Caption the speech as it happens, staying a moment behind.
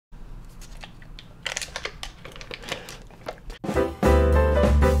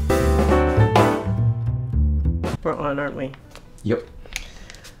we're on, aren't we? Yep.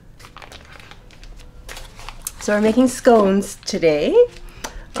 So we're making scones today.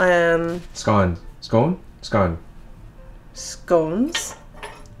 Scone. Scone? Scone. Scones,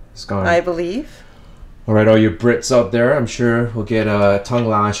 Scone. I believe. All right, all you Brits out there, I'm sure we'll get a tongue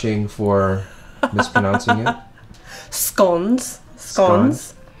lashing for mispronouncing it. Scones.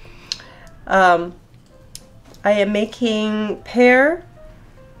 Scones. I am making pear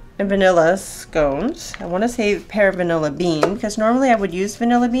and vanilla scones. I want to say pear vanilla bean because normally I would use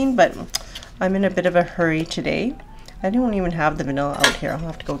vanilla bean, but I'm in a bit of a hurry today. I don't even have the vanilla out here. I'll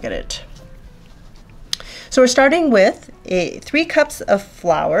have to go get it. So we're starting with 3 cups of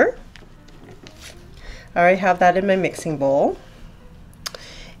flour. I already have that in my mixing bowl.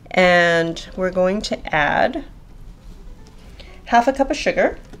 And we're going to add half a cup of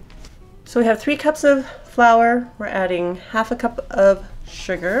sugar. So we have 3 cups of flour. We're adding half a cup of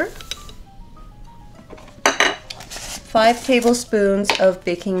sugar. 5 tablespoons of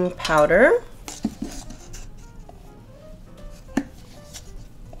baking powder.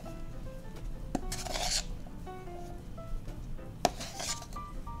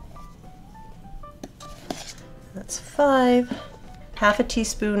 That's 5. Half a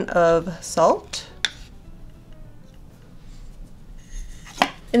teaspoon of salt.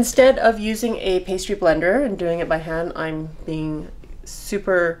 Instead of using a pastry blender and doing it by hand, I'm being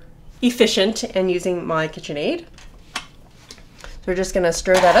super efficient and using my KitchenAid. So we're just gonna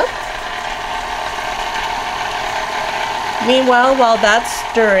stir that up. Meanwhile, while that's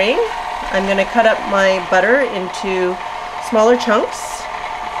stirring, I'm gonna cut up my butter into smaller chunks.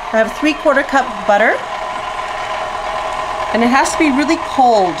 I have 3/4 cup butter. And it has to be really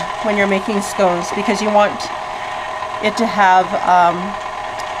cold when you're making scones because you want it to have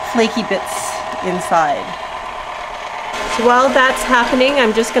flaky bits inside. So while that's happening,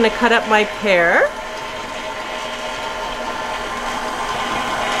 I'm just going to cut up my pear.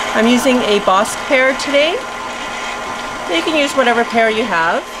 I'm using a Bosc pear today. You can use whatever pear you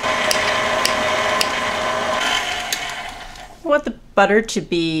have. I want the butter to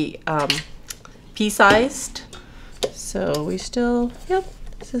be pea-sized. So we still, yep,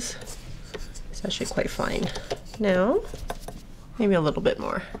 it's actually quite fine. Now, maybe a little bit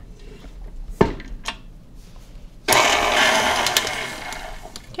more.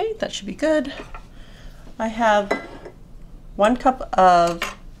 Okay, that should be good. I have 1 cup of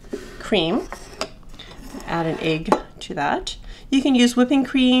cream. Add an egg to that. You can use whipping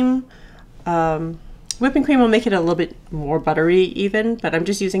cream. Whipping cream will make it a little bit more buttery even, but I'm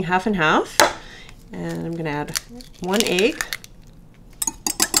just using half and half. And I'm going to add 1 egg,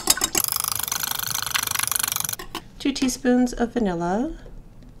 2 teaspoons of vanilla,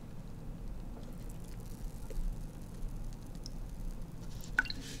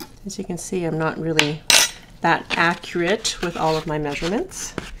 as you can see, I'm not really that accurate with all of my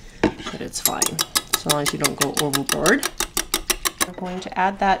measurements, but it's fine as long as you don't go overboard. I'm going to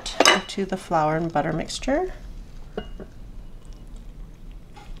add that to the flour and butter mixture.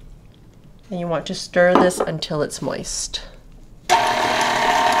 And you want to stir this until it's moist.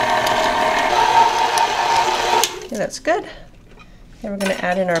 Okay, that's good. Then we're going to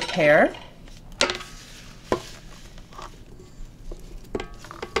add in our pear.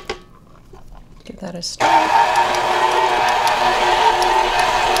 Give that a stir.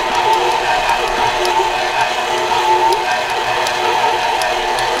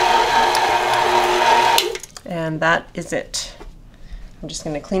 And that is it. I'm just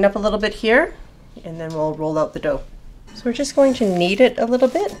going to clean up a little bit here and then we'll roll out the dough. So we're just going to knead it a little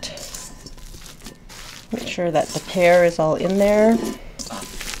bit. Make sure that the pear is all in there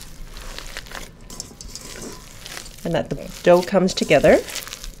and that the dough comes together.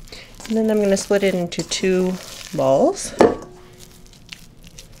 And then I'm going to split it into 2 balls.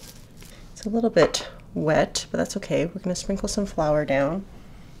 It's a little bit wet, but that's okay. We're going to sprinkle some flour down.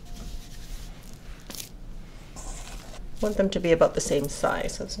 Want them to be about the same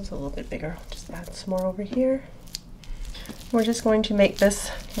size, so this one's a little bit bigger. Just add some more over here. We're just going to make this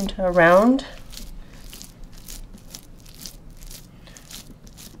into a round.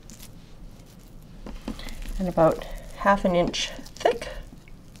 And about 1/2 inch thick.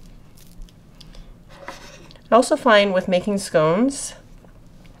 I also find with making scones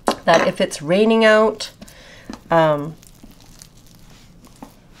that if it's raining out,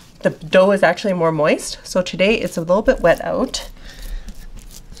 the dough is actually more moist. So today it's a little bit wet out.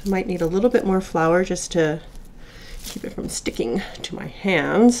 So I might need a little bit more flour just to keep it from sticking to my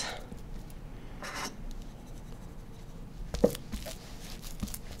hands.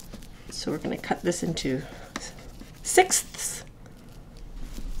 So we're going to cut this into 1/6.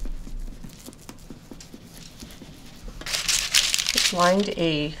 lined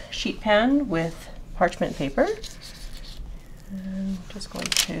a sheet pan with parchment paper. I'm just going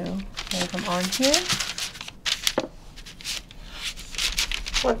to lay them on here.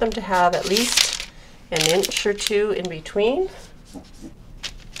 Want them to have at least an inch or two in between.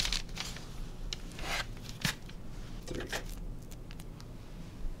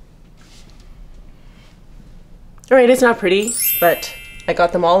 All right, it's not pretty, but I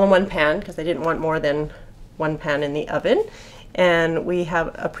got them all in one pan because I didn't want more than one pan in the oven. And we have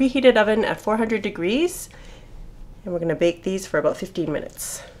a preheated oven at 400 degrees, and we're gonna bake these for about 15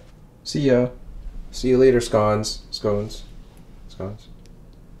 minutes. See ya. See you later, scones. Scones. Scones.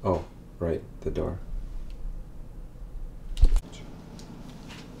 Oh, right, the door.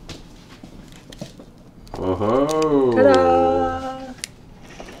 Oh. Ta-da!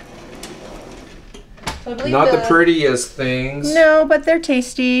 So I believe Not the prettiest things. No, but they're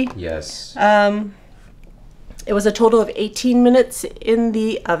tasty. Yes. It was a total of 18 minutes in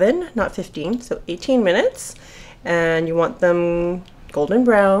the oven, not 15, so 18 minutes. And you want them golden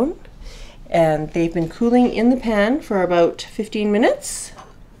brown. And they've been cooling in the pan for about 15 minutes.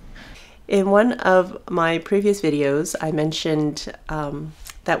 In one of my previous videos, I mentioned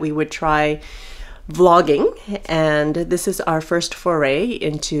that we would try vlogging, and this is our first foray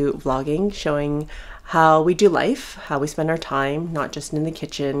into vlogging, showing how we do life, how we spend our time, not just in the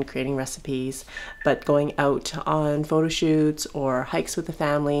kitchen creating recipes, but going out on photo shoots or hikes with the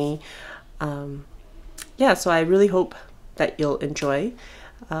family. Yeah, so I really hope that you'll enjoy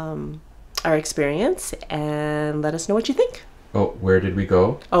our experience and let us know what you think. Oh, where did we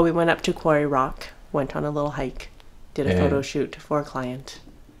go? Oh, we went up to Quarry Rock, went on a little hike, did a photo shoot for a client.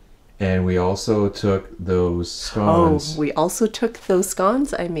 And we also took those scones. Oh, we also took those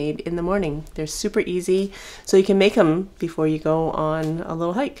scones I made in the morning. They're super easy, so you can make them before you go on a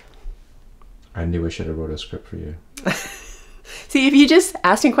little hike. I knew I should have wrote a script for you. See, if you just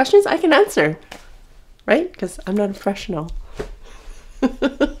ask me questions, I can answer, right? Because I'm not a professional.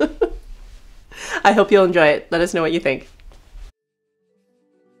 I hope you'll enjoy it. Let us know what you think.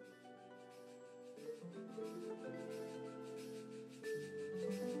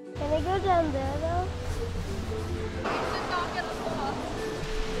 Can I go down there though?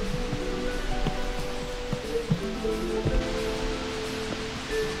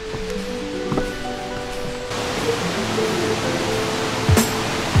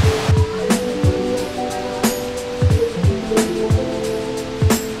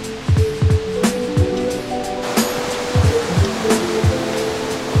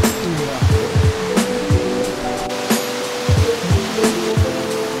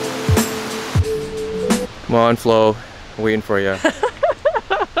 Come on, Flo. I'm waiting for you.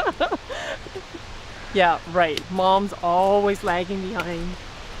 Yeah, right. Mom's always lagging behind.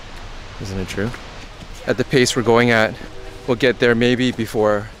 Isn't it true? At the pace we're going at, we'll get there maybe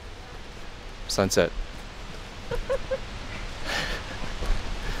before sunset.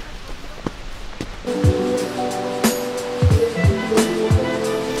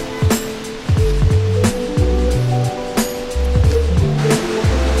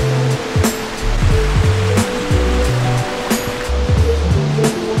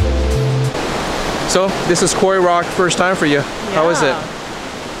 So, this is Quarry Rock, first time for you. How is it?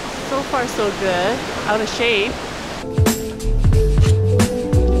 So far so good. Out of shape.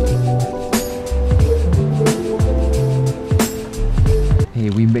 Hey,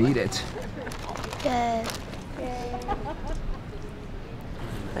 we made it. Good.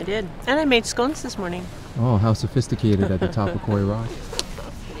 I did. And I made scones this morning. Oh, how sophisticated at the top of Quarry Rock.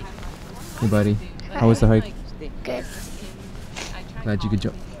 Hey buddy, how was the hike? Good. Glad you could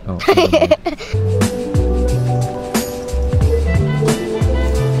jump. Oh.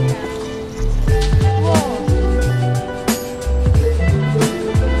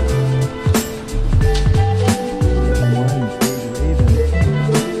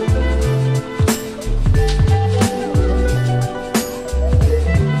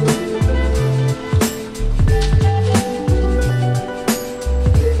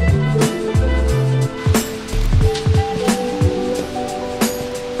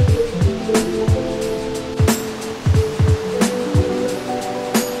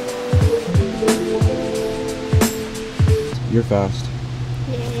 You're fast.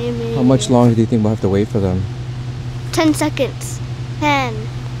 Yeah, How much longer do you think we'll have to wait for them? 10 seconds. 10,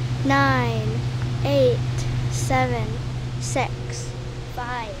 9, 8, 7, 6,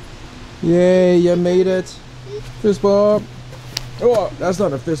 5. Yay, you made it. Fist bump. Oh, that's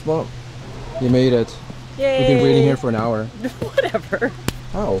not a fist bump. You made it. Yay! We've been waiting here for an hour. Whatever.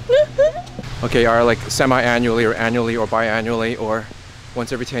 How? Okay, our like semi-annually or annually or biannually or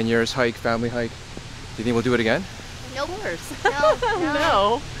once every 10 years hike, family hike. Do you think we'll do it again? Nope. Of course. No.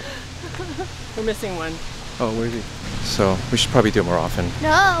 No. We're missing one. Oh, where is he? So we should probably do it more often.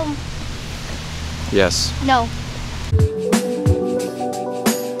 No. Yes. No.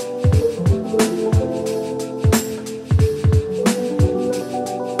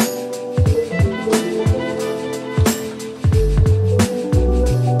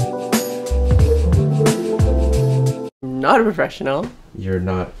 Not a professional. You're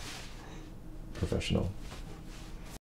not professional.